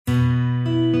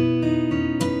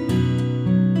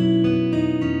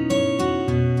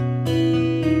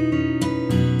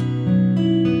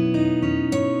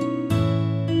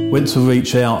Went to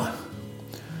reach out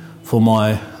for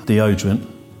my deodorant,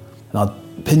 and I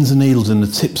had pins and needles in the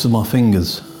tips of my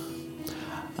fingers,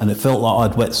 and it felt like I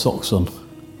had wet socks on,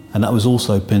 and that was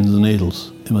also pins and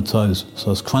needles in my toes, so I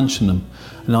was crunching them,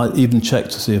 and I even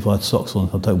checked to see if I had socks on.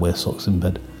 I don't wear socks in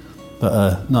bed,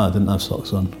 but no, I didn't have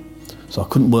socks on, so I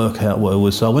couldn't work out what it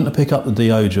was. So I went to pick up the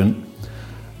deodorant,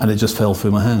 and it just fell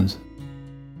through my hands.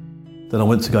 Then I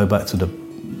went to go back to the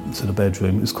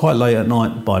bedroom. It was quite late at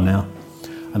night by now,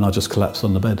 and I just collapsed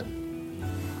on the bed.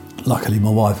 Luckily, my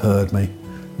wife heard me,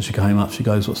 and she came up. She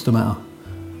goes, "What's the matter?"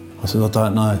 I said, "I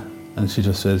don't know." And she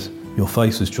just says, "Your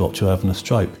face has dropped, you're having a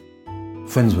stroke."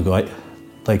 Friends were great.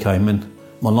 They came in.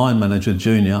 My line manager,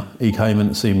 Junior, he came in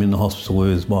to see me in the hospital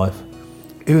with his wife.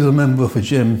 He was a member of a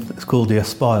gym. It's called the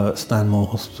Aspire at Stanmore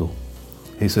Hospital.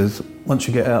 He says, "Once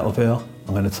you get out of here,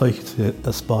 I'm going to take you to the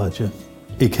Aspire gym."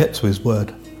 He kept to his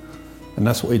word, and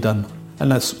that's what he done. And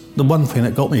that's the one thing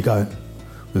that got me going,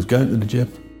 was going to the gym.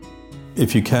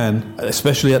 If you can,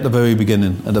 especially at the very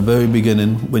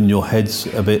beginning when your head's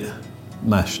a bit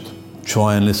mashed,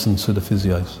 try and listen to the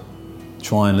physios.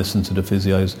 Try and listen to the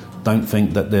physios. Don't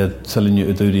think that they're telling you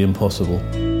to do the impossible.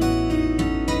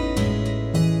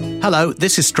 Hello,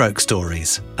 this is Stroke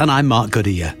Stories, and I'm Mark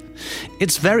Goodyear.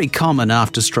 It's very common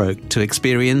after stroke to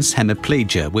experience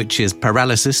hemiplegia, which is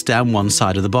paralysis down one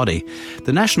side of the body.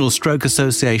 The National Stroke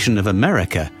Association of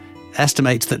America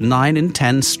estimates that 9 in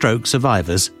 10 stroke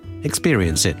survivors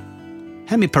experience it.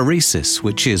 Hemiparesis,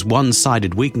 which is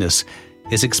one-sided weakness,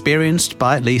 is experienced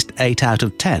by at least 8 out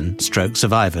of 10 stroke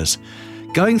survivors.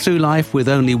 Going through life with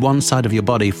only one side of your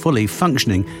body fully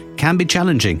functioning can be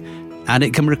challenging, and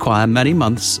it can require many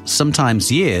months,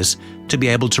 sometimes years, to be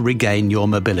able to regain your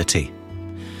mobility.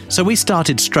 So we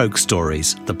started Stroke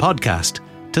Stories, the podcast,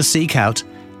 to seek out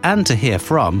and to hear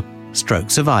from stroke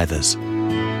survivors.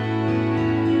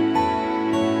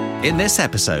 In this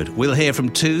episode, we'll hear from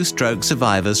 2 stroke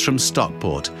survivors from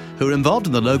Stockport who are involved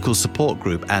in the local support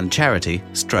group and charity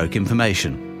Stroke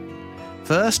Information.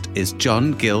 First is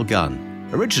John Gill Gunn,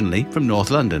 originally from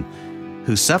North London,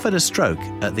 who suffered a stroke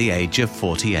at the age of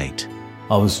 48.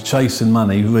 I was chasing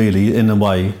money, really, in a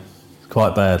way,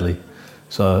 quite badly.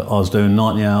 So I was doing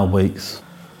 90-hour weeks,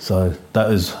 so that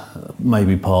was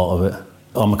maybe part of it.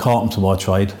 I'm a carpenter by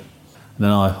trade. And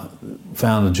then I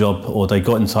found a job, or they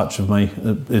got in touch with me,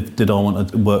 did I want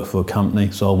to work for a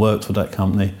company. So I worked for that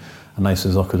company, and they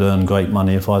said I could earn great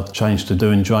money if I changed to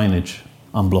doing drainage,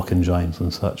 unblocking drains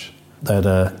and such. They had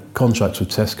a contract with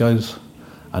Tesco's,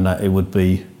 and that it would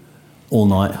be all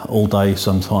night, all day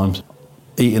sometimes,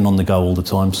 eating on the go all the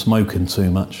time, smoking too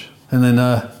much. And then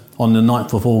on the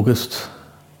 9th of August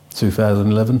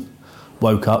 2011,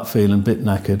 woke up feeling a bit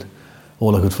knackered.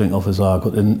 All I could think of is, I've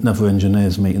got another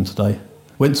engineers meeting today.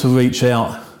 Went to reach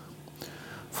out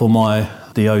for my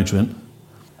deodorant,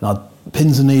 and I had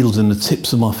pins and needles in the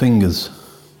tips of my fingers,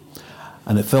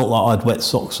 and it felt like I had wet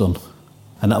socks on,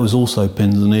 and that was also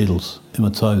pins and needles in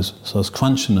my toes, so I was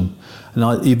crunching them, and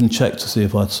I even checked to see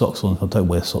if I had socks on. I don't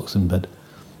wear socks in bed,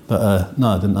 but no,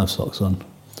 I didn't have socks on,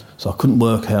 so I couldn't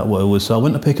work out what it was. So I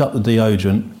went to pick up the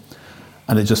deodorant,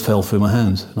 and it just fell through my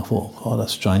hands, and I thought, oh,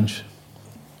 that's strange,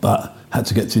 but had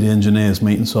to get to the engineers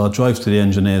meeting, so I drove to the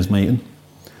engineers meeting,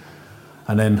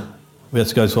 and then we had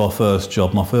to go to our first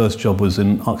job. My first job was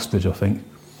in Uxbridge, I think.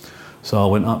 So I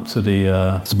went up to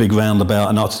it's a big roundabout,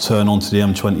 and I had to turn onto the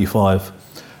M25.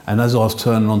 And as I was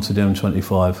turning onto the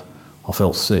M25, I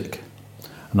felt sick.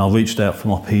 And I reached out for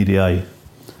my PDA,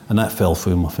 and that fell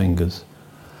through my fingers.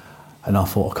 And I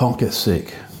thought, I can't get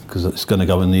sick, because it's going to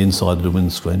go in the inside of the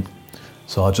windscreen.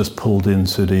 So I just pulled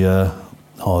into the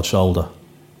hard shoulder.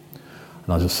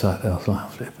 And I just sat there, I was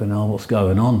like, flipping hell, what's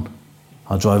going on?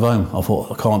 I drove home. I thought,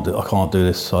 I can't do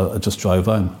this, so I just drove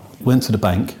home. Went to the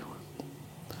bank,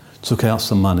 took out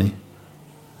some money,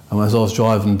 and as I was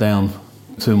driving down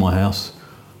to my house,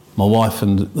 my wife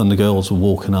and the girls were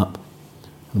walking up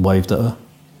and waved at her.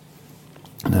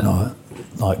 And then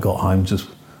I got home, just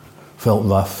felt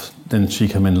rough. Then she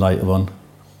came in later on,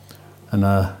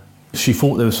 and she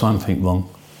thought there was something wrong.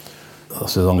 I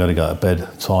said, I'm going to go to bed,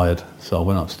 tired, so I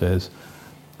went upstairs.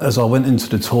 As I went into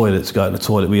the toilet to go to the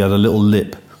toilet, we had a little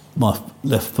lip. My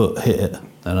left foot hit it,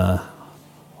 and I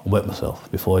wet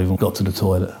myself before I even got to the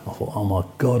toilet. I thought, oh my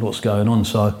God, what's going on?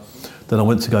 So then I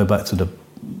went to go back to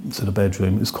the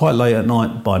bedroom. It was quite late at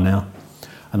night by now,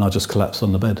 and I just collapsed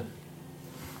on the bed.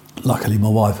 Luckily, my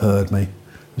wife heard me,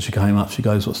 and she came up. She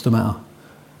goes, what's the matter?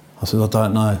 I said, I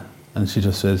don't know. And she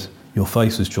just says, your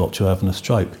face has dropped, you're having a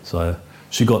stroke. So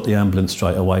she got the ambulance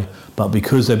straight away, but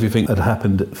because everything had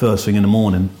happened first thing in the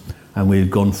morning and we had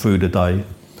gone through the day,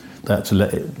 they had to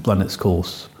let it run its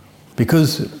course.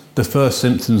 Because the first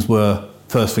symptoms were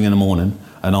first thing in the morning,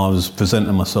 and I was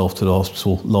presenting myself to the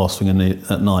hospital last thing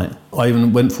at night. I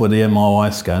even went for the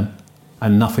MRI scan,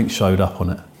 and nothing showed up on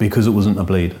it because it wasn't a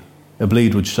bleed. A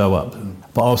bleed would show up.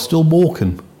 But I was still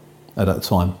walking at that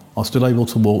time. I was still able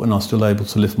to walk, and I was still able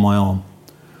to lift my arm.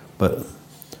 But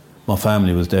my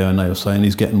family was there, and they were saying,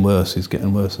 he's getting worse.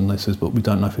 And they says, but we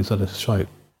don't know if he's had a stroke.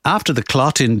 After the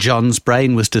clot in John's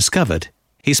brain was discovered,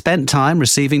 he spent time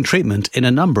receiving treatment in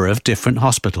a number of different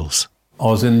hospitals. I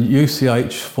was in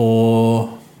UCH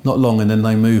for not long, and then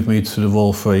they moved me to the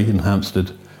Royal Free in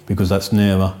Hampstead because that's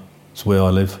nearer to where I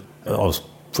live. I was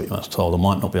pretty much told I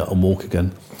might not be able to walk again.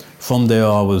 From there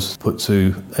I was put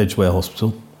to Edgware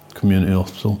Hospital, community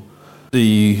hospital.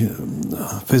 The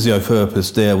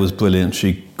physiotherapist there was brilliant.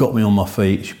 She got me on my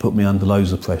feet, she put me under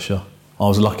loads of pressure. I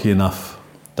was lucky enough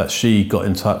that she got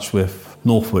in touch with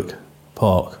Northwick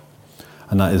Park,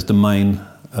 and that is the main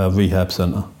rehab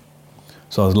centre.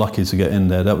 So I was lucky to get in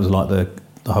there. That was like the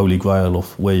holy grail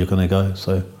of where you're going to go.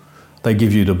 So they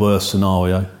give you the worst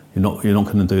scenario. You're not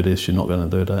going to do this, you're not going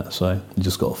to do that. So you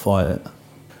just got to fight it.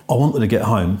 I wanted to get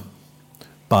home,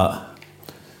 but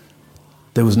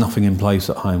there was nothing in place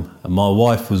at home. And my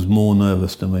wife was more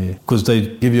nervous than me because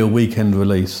they give you a weekend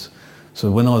release.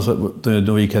 So when I was doing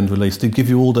the weekend release, they'd give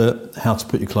you all the how to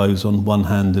put your clothes on,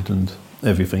 one-handed and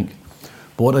everything.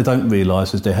 But what they don't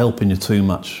realise is they're helping you too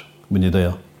much when you're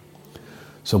there.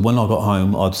 So when I got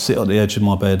home, I'd sit at the edge of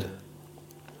my bed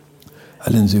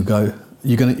and Lindsay would go,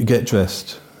 you get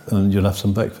dressed and you'll have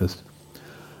some breakfast.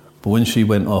 But when she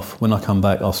went off, when I come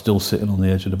back, I was still sitting on the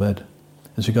edge of the bed.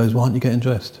 And she goes, why aren't you getting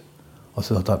dressed? I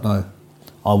said, I don't know.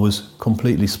 I was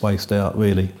completely spaced out,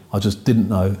 really. I just didn't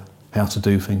know how to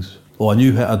do things. Well, I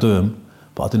knew how to do them,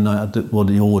 but I didn't know how to do what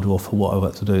the order or for what I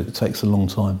had to do. It takes a long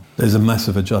time. There's a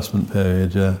massive adjustment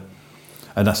period, yeah.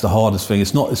 And that's the hardest thing.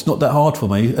 It's not that hard for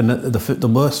me. And the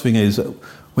worst thing is,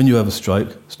 when you have a stroke,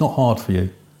 it's not hard for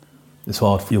you. It's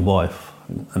hard for your wife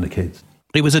and the kids.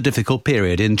 It was a difficult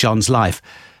period in John's life,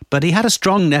 but he had a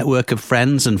strong network of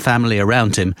friends and family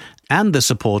around him and the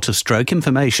support of Stroke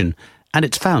Information and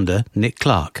its founder, Nick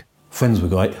Clark. Friends were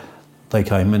great. They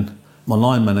came in. My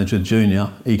line manager,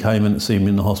 Junior, he came in to see me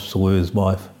in the hospital with his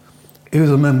wife. He was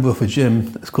a member of a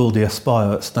gym that's called the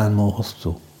Aspire at Stanmore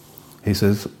Hospital. He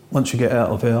says, once you get out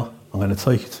of here, I'm going to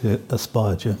take you to the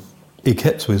Aspire gym. He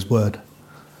kept to his word,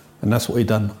 and that's what he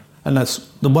done. And that's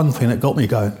the one thing that got me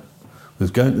going, was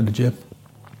going to the gym.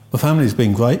 My family's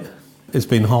been great. It's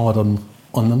been hard on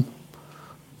them.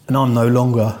 And I'm no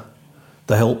longer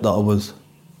the help that I was.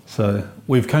 So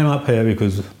we've came up here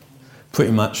because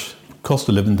pretty much cost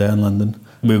of living down London.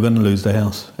 We were going to lose the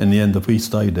house. In the end, if we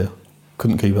stayed there,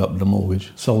 couldn't keep up with the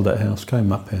mortgage, sold that house,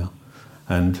 came up here.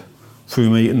 And through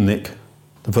meeting Nick,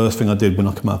 the first thing I did when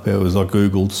I came up here was I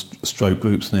Googled stroke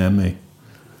groups near me.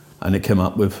 And it came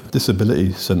up with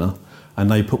Disability Centre, and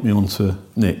they put me on to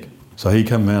Nick. So he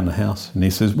came round the house and he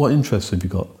says, what interests have you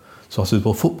got? So I said,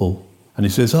 well, football. And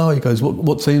he says, he goes,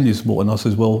 what team do you support? And I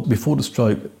says, well, before the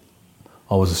stroke,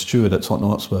 I was a steward at Tottenham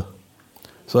Hotspur.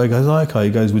 So he goes, okay. He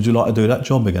goes, would you like to do that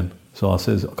job again? So I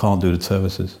says, I can't do the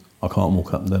terraces. I can't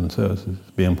walk up and down the terraces.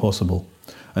 It'd be impossible.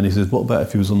 And he says, what about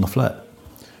if you was on the flat?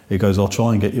 He goes, I'll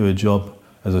try and get you a job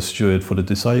as a steward for the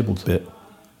disabled bit.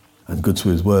 And good to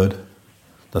his word,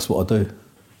 that's what I do.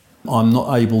 I'm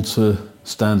not able to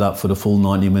stand up for the full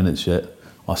 90 minutes yet.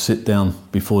 I sit down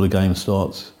before the game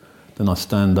starts, then I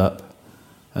stand up,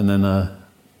 and then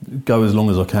go as long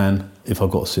as I can. If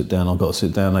I've got to sit down, I've got to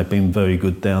sit down. They've been very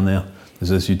good down there. It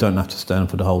says you don't have to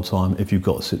stand for the whole time. If you've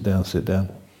got to sit down, sit down.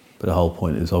 But the whole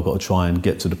point is I've got to try and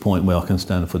get to the point where I can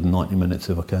stand for the 90 minutes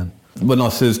if I can. When I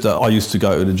says that I used to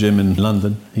go to the gym in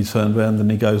London, he turned around and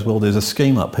he goes, well, there's a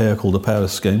scheme up here called the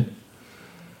Paris Scheme,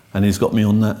 and he's got me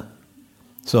on that.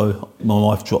 So my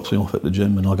wife drops me off at the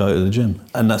gym and I go to the gym.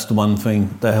 And that's the one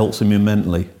thing that helps me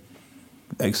mentally,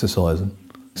 exercising.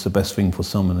 It's the best thing for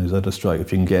someone who's had a stroke.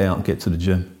 If you can get out and get to the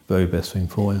gym, very best thing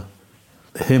for you.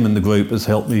 Him and the group has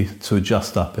helped me to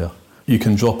adjust up here. You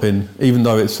can drop in, even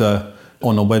though it's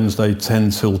on a Wednesday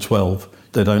 10 till 12,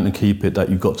 they don't keep it that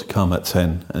you've got to come at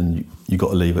 10 and you've got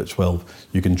to leave at 12.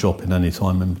 You can drop in any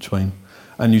time in between.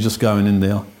 And you're just going in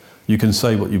there. You can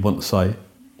say what you want to say.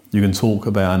 You can talk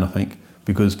about anything,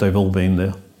 because they've all been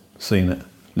there, seen it,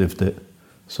 lived it.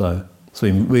 So it's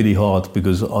been really hard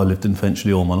because I lived in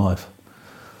Finchley all my life.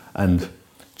 And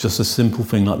just a simple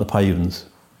thing like the pavings,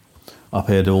 up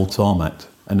here they're all tarmacked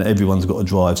and everyone's got to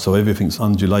drive, so everything's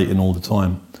undulating all the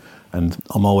time. And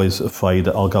I'm always afraid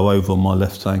that I'll go over on my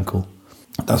left ankle.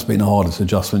 That's been the hardest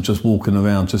adjustment, just walking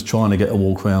around, just trying to get a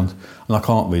walk around. And I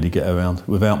can't really get around.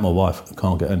 Without my wife, I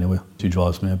can't get anywhere. She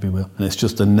drives me everywhere. And it's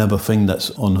just another thing that's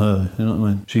on her, you know what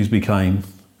I mean? She's became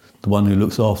the one who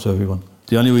looks after everyone.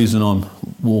 The only reason I'm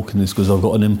walking is because I've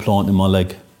got an implant in my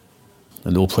leg, a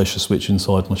little pressure switch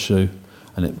inside my shoe,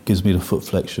 and it gives me the foot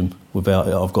flexion. Without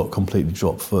it, I've got a completely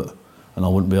dropped foot and I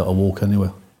wouldn't be able to walk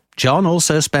anywhere. John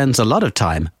also spends a lot of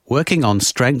time working on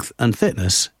strength and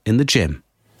fitness in the gym.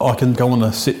 I can go on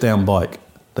a sit-down bike.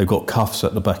 They've got cuffs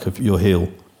at the back of your heel.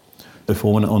 If I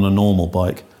went on a normal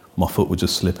bike, my foot would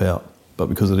just slip out. But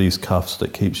because of these cuffs,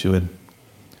 that keeps you in.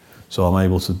 So I'm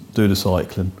able to do the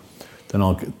cycling. Then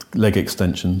I'll get leg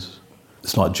extensions.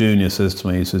 It's like Junior says to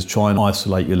me, he says, try and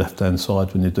isolate your left-hand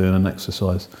side when you're doing an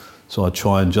exercise. So I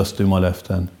try and just do my left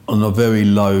hand. On a very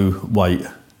low weight,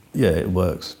 yeah, it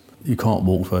works. You can't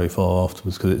walk very far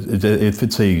afterwards because it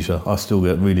fatigues you. I still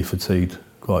get really fatigued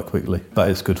quite quickly, but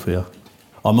it's good for you.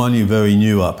 I'm only very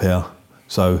new up here,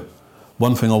 so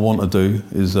one thing I want to do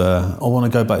is I want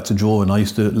to go back to drawing. I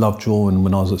used to love drawing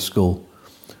when I was at school,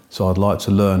 so I'd like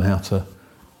to learn how to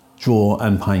draw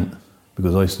and paint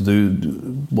because I used to do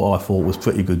what I thought was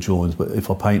pretty good drawings, but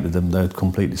if I painted them, they'd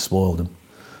completely spoil them.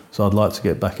 So I'd like to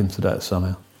get back into that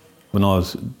somehow. When I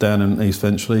was down in East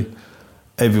Finchley,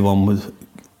 everyone would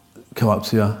come up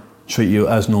to you, treat you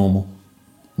as normal.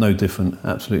 No different,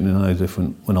 absolutely no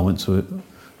different. When I went to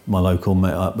my local,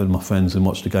 met up with my friends and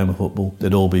watched a game of football,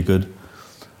 they'd all be good.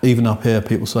 Even up here,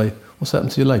 people say, what's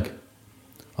happened to your leg?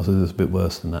 I said, it's a bit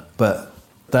worse than that. But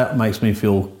that makes me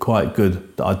feel quite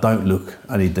good that I don't look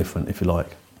any different, if you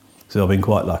like. So I've been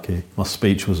quite lucky. My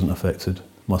speech wasn't affected.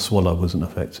 My swallow wasn't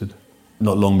affected.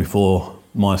 Not long before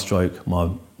my stroke, my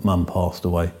mum passed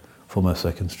away from her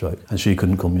second stroke and she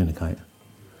couldn't communicate.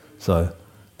 So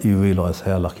you realise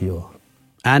how lucky you are.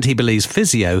 And he believes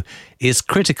physio is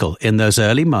critical in those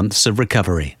early months of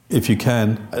recovery. If you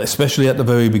can, especially at the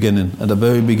very beginning,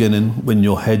 when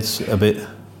your head's a bit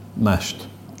mashed,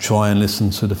 try and listen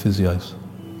to the physios.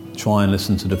 Try and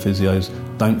listen to the physios.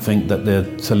 Don't think that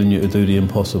they're telling you to do the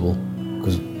impossible,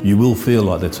 because you will feel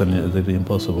like they're telling you to do the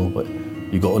impossible, but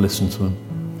you've got to listen to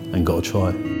them and got to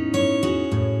try.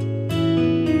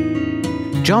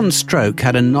 John's stroke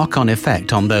had a knock-on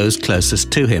effect on those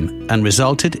closest to him and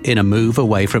resulted in a move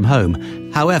away from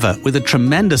home. However, with a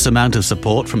tremendous amount of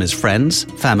support from his friends,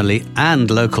 family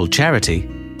and local charity,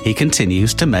 he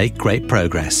continues to make great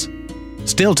progress.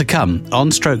 Still to come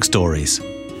on Stroke Stories.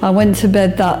 I went to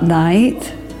bed that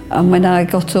night and when I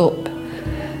got up,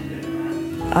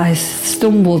 I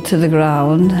stumbled to the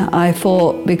ground. I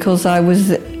thought, because I was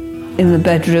in the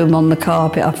bedroom on the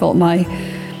carpet, I thought my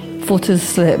foot had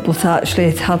slipped, but actually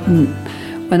it hadn't.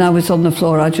 When I was on the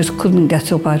floor, I just couldn't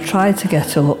get up. I tried to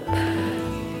get up,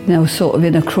 sort of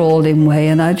in a crawling way,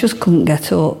 and I just couldn't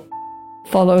get up.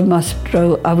 Following my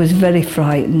stroke, I was very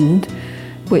frightened,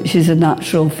 which is a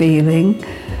natural feeling.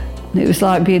 It was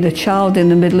like being a child in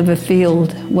the middle of a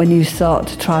field when you start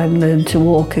to try and learn to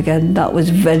walk again. That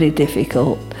was very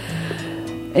difficult.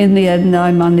 In the end,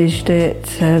 I managed it.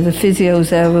 The physios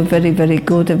there were very, very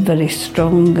good and very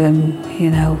strong and,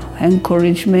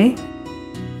 encouraged me.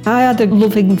 I had a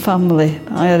loving family.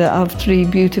 I have 3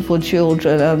 beautiful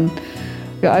children and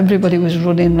everybody was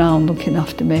running around looking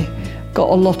after me. Got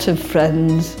a lot of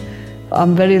friends.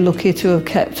 I'm very lucky to have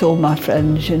kept all my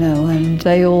friends, and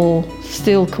they all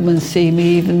still come and see me,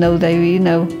 even though they,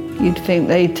 you'd think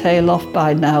they'd tail off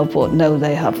by now, but no,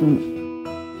 they haven't.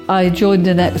 I joined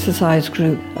an exercise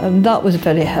group and that was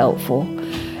very helpful.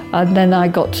 And then I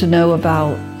got to know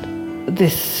about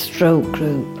this stroke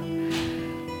group.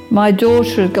 My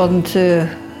daughter had gone to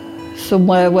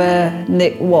somewhere where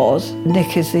Nick was.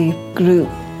 Nick is the group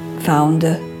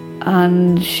founder.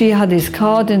 And she had his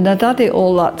card and I'd had it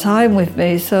all that time with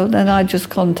me. So then I just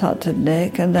contacted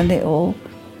Nick and then it all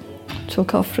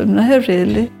took off from there,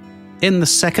 really. In the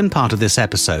second part of this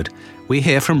episode, we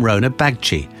hear from Rona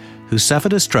Bagchi, who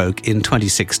suffered a stroke in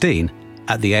 2016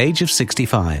 at the age of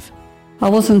 65. I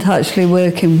wasn't actually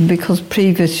working because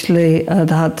previously I'd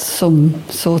had some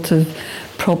sort of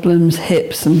problems,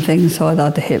 hips and things, so I'd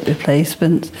had a hip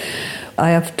replacement. I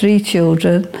have 3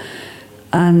 children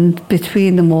and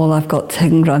between them all I've got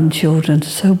 10 grandchildren.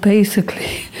 So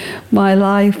basically my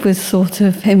life was sort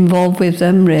of involved with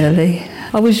them, really.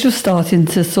 I was just starting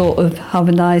to sort of have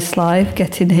a nice life,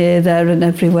 getting here, there and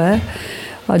everywhere.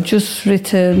 I just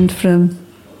returned from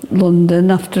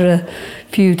London after a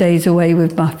few days away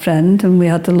with my friend and we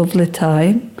had a lovely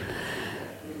time.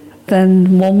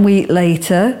 Then 1 week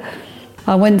later,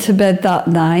 I went to bed that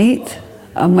night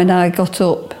and when I got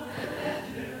up,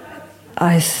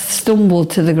 I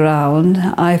stumbled to the ground.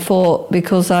 I thought,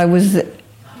 because I was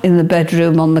in the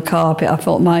bedroom on the carpet, I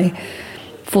thought my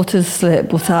foot had slipped,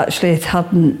 but actually it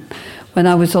hadn't. When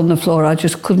I was on the floor, I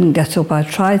just couldn't get up. I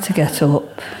tried to get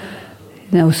up.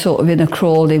 sort of in a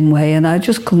crawling way, and I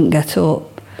just couldn't get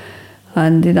up.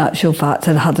 And in actual fact,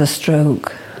 I'd had a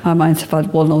stroke. I might have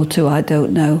had one or two, I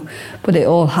don't know. But it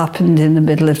all happened in the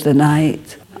middle of the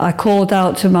night. I called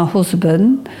out to my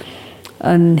husband,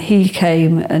 and he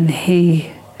came and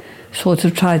he sort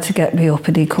of tried to get me up,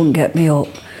 and he couldn't get me up.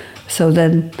 So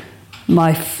then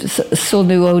my son,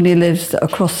 who only lives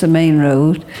across the main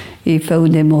road, he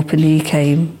phoned him up and he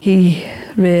came. He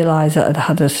realised that I'd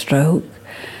had a stroke.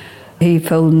 He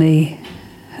phoned the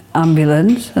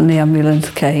ambulance and the ambulance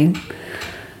came,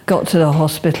 got to the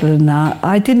hospital and that.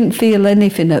 I didn't feel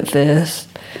anything at first.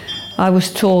 I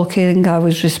was talking, I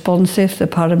was responsive, the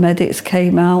paramedics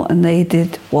came out and they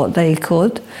did what they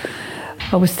could.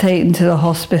 I was taken to the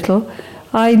hospital.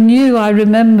 I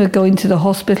remember going to the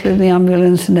hospital in the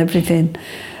ambulance and everything,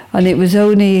 and it was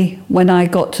only when I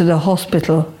got to the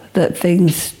hospital that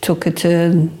things took a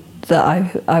turn,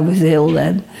 that I was ill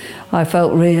then. I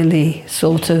felt really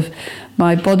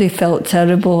my body felt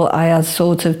terrible. I had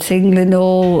sort of tingling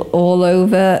all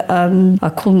over, and I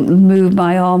couldn't move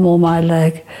my arm or my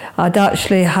leg. I'd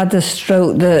actually had a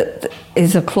stroke that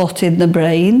is a clot in the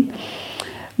brain,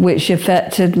 which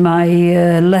affected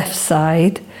my left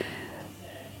side.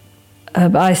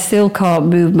 I still can't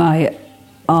move my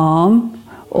arm,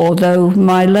 although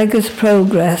my leg has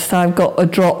progressed. I've got a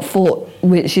drop foot,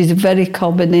 which is very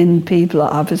common in people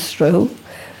that have a stroke.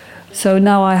 So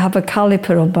now I have a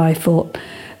caliper on my foot.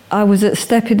 I was at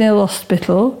Stepping Hill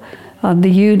Hospital, and the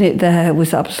unit there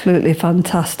was absolutely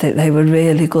fantastic. They were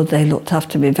really good. They looked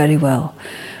after me very well.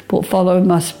 But following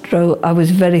my stroke, I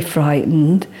was very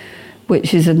frightened,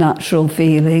 which is a natural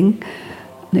feeling.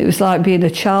 It was like being a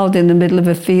child in the middle of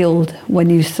a field when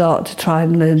you start to try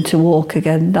and learn to walk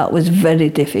again. That was very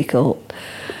difficult.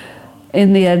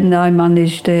 In the end, I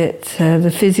managed it. The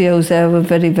physios there were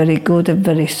very, very good and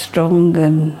very strong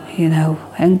and,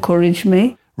 encouraged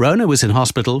me. Rona was in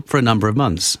hospital for a number of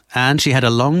months, and she had a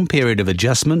long period of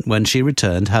adjustment when she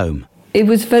returned home. It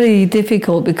was very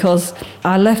difficult because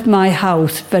I left my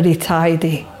house very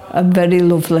tidy and very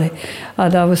lovely.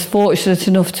 And I was fortunate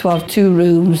enough to have 2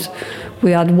 rooms.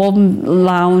 We had one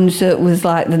lounge that was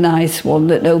like the nice one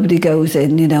that nobody goes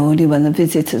in, only when the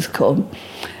visitors come.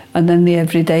 And then the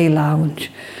everyday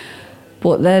lounge.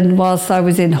 But then whilst I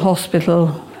was in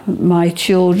hospital, my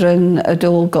children had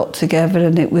all got together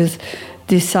and it was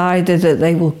decided that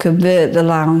they would convert the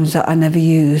lounge that I never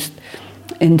used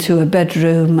into a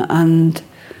bedroom and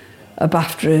a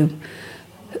bathroom.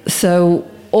 So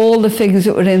all the things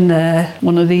that were in there,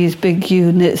 one of these big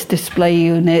units, display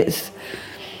units,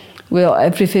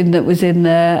 everything that was in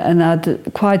there, and I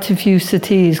had quite a few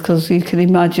settees, because you can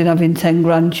imagine having 10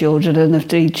 grandchildren and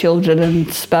 3 children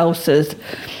and spouses.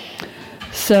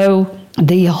 So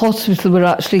the hospital were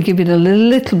actually giving a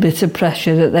little bit of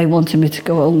pressure that they wanted me to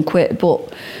go home quick,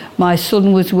 but my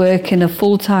son was working a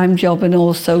full-time job and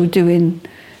also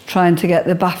trying to get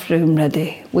the bathroom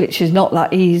ready, which is not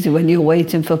that easy when you're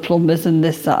waiting for plumbers and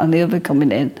this, that and the other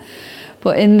coming in.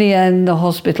 But in the end, the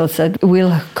hospital said,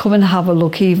 we'll come and have a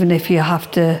look, even if you have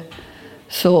to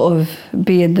sort of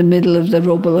be in the middle of the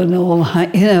rubble and all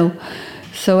that,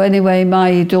 So anyway,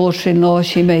 my daughter-in-law,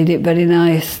 she made it very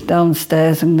nice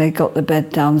downstairs, and they got the bed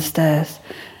downstairs.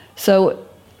 So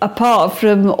apart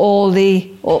from all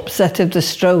the upset of the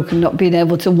stroke and not being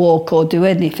able to walk or do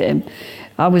anything,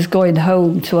 I was going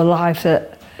home to a life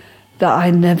that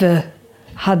I never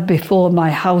had before. My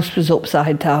house was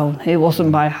upside down. It wasn't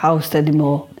my house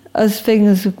anymore. As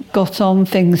things got on,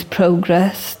 things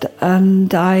progressed,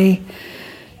 and I,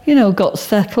 got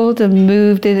settled and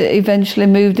eventually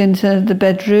moved into the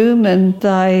bedroom, and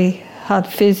I had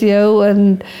physio,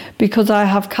 and because I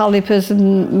have calipers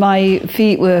and my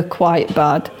feet were quite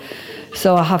bad,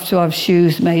 so I have to have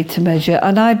shoes made to measure.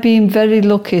 And I've been very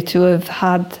lucky to have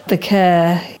had the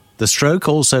care. The stroke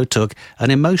also took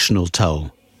an emotional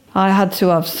toll. I had to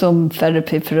have some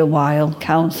therapy for a while,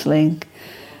 counselling,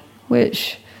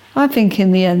 which I think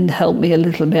in the end helped me a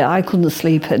little bit. I couldn't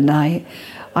sleep at night.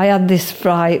 I had this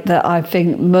fright that I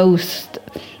think most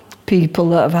people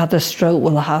that have had a stroke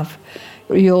will have.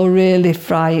 You're really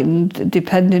frightened,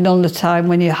 depending on the time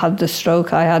when you had the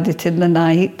stroke. I had it in the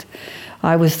night.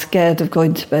 I was scared of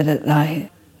going to bed at night.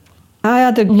 I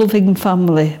had a loving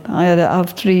family. I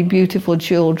have 3 beautiful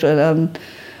children, and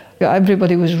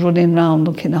everybody was running around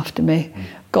looking after me.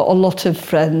 Got a lot of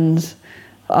friends.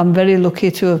 I'm very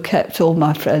lucky to have kept all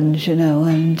my friends,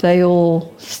 and they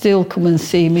all still come and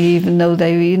see me, even though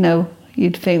they,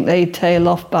 you'd think they'd tail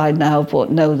off by now,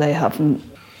 but no, they haven't.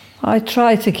 I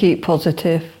try to keep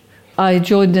positive. I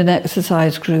joined an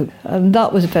exercise group, and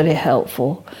that was very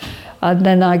helpful. And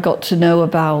then I got to know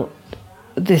about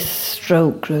this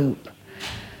stroke group.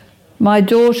 My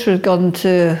daughter had gone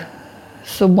to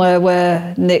somewhere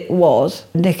where Nick was.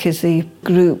 Nick is the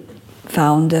group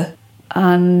founder.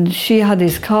 And she had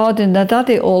his card and I'd had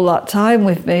it all that time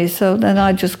with me. So then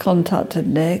I just contacted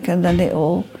Nick and then it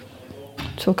all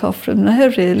took off from there,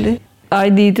 really. I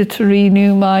needed to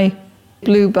renew my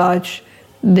blue badge.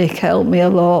 Nick helped me a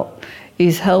lot.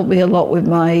 He's helped me a lot with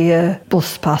my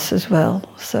bus pass as well.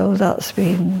 So that's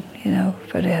been,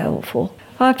 very helpful.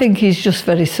 I think he's just a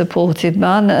very supportive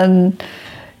man, and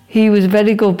he was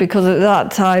very good because at that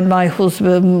time my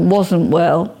husband wasn't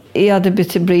well. He had a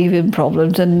bit of breathing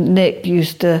problems and Nick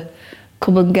used to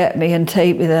come and get me and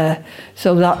take me there.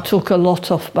 So that took a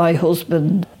lot off my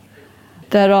husband.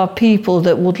 There are people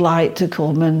that would like to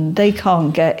come and they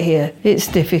can't get here. It's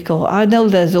difficult. I know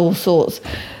there's all sorts.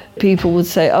 People would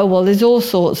say, oh, well, there's all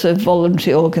sorts of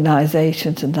voluntary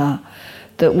organisations and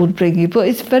that would bring you. But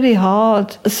it's very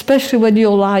hard, especially when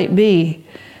you're like me.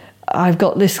 I've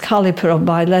got this caliper on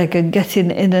my leg and getting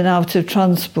in and out of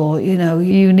transport,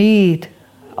 you need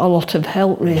a lot of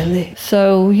help, really.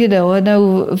 So, I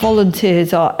know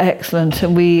volunteers are excellent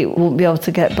and we won't be able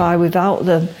to get by without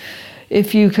them.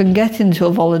 If you can get into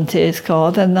a volunteer's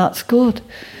card, then that's good.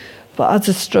 But as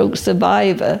a stroke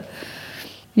survivor,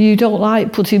 you don't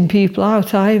like putting people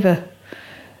out either.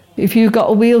 If you've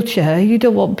got a wheelchair, you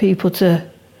don't want people to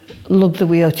lug the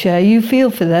wheelchair. You feel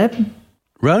for them.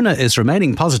 Rona is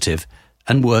remaining positive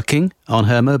and working on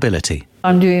her mobility.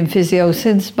 I'm doing physio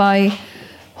since my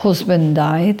husband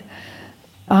died.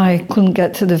 I couldn't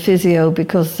get to the physio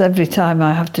because every time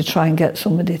I have to try and get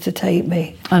somebody to take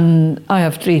me. And I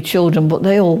have 3 children, but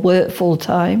they all work full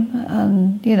time.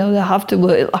 And, they have to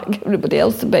work like everybody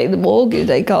else to pay the mortgage.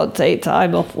 They can't take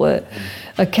time off work.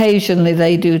 Occasionally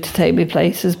they do to take me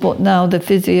places, but now the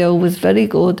physio was very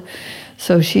good.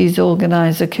 So she's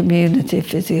organised a community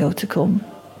physio to come.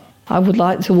 I would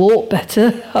like to walk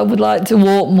better. I would like to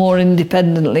walk more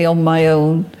independently on my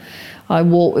own. I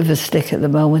walk with a stick at the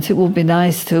moment. It would be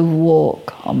nice to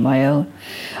walk on my own.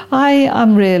 I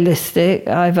am realistic.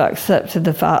 I've accepted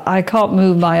the fact I can't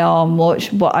move my arm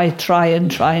much, but I try.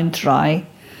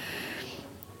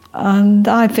 And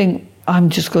I think I'm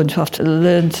just going to have to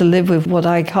learn to live with what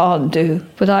I can't do.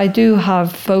 But I do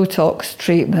have Botox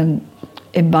treatment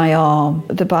in my arm.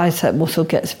 The bicep muscle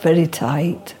gets very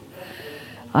tight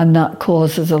and that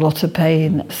causes a lot of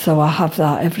pain. So I have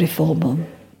that every 4 months.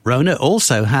 Rona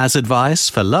also has advice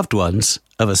for loved ones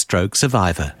of a stroke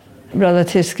survivor.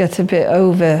 Relatives get a bit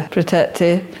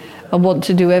overprotective and want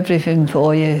to do everything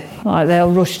for you. Like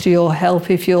they'll rush to your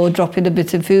help if you're dropping a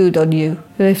bit of food on you.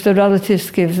 If the relatives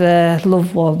give their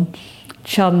loved one a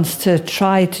chance to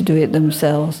try to do it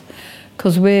themselves,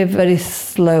 because we're very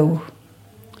slow.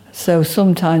 So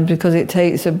sometimes, because it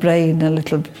takes a brain a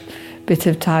little bit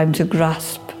of time to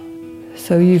grasp,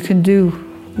 so you can do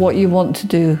what you want to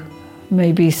do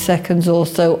maybe seconds or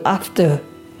so after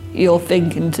you're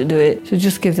thinking to do it. So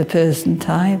just give the person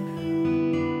time.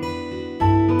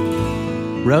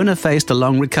 Rona faced a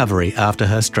long recovery after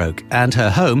her stroke, and her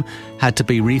home had to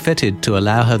be refitted to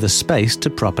allow her the space to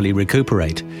properly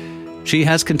recuperate. She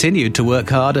has continued to work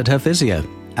hard at her physio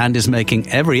and is making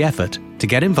every effort to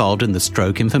get involved in the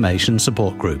Stroke Information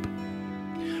Support Group.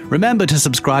 Remember to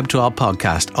subscribe to our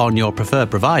podcast on your preferred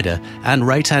provider and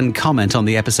rate and comment on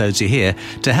the episodes you hear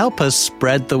to help us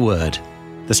spread the word.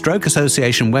 The Stroke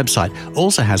Association website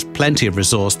also has plenty of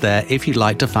resource there if you'd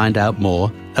like to find out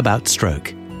more about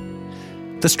stroke.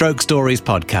 The Stroke Stories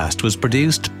podcast was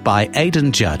produced by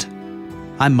Aidan Judd.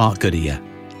 I'm Mark Goodyear.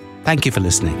 Thank you for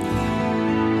listening.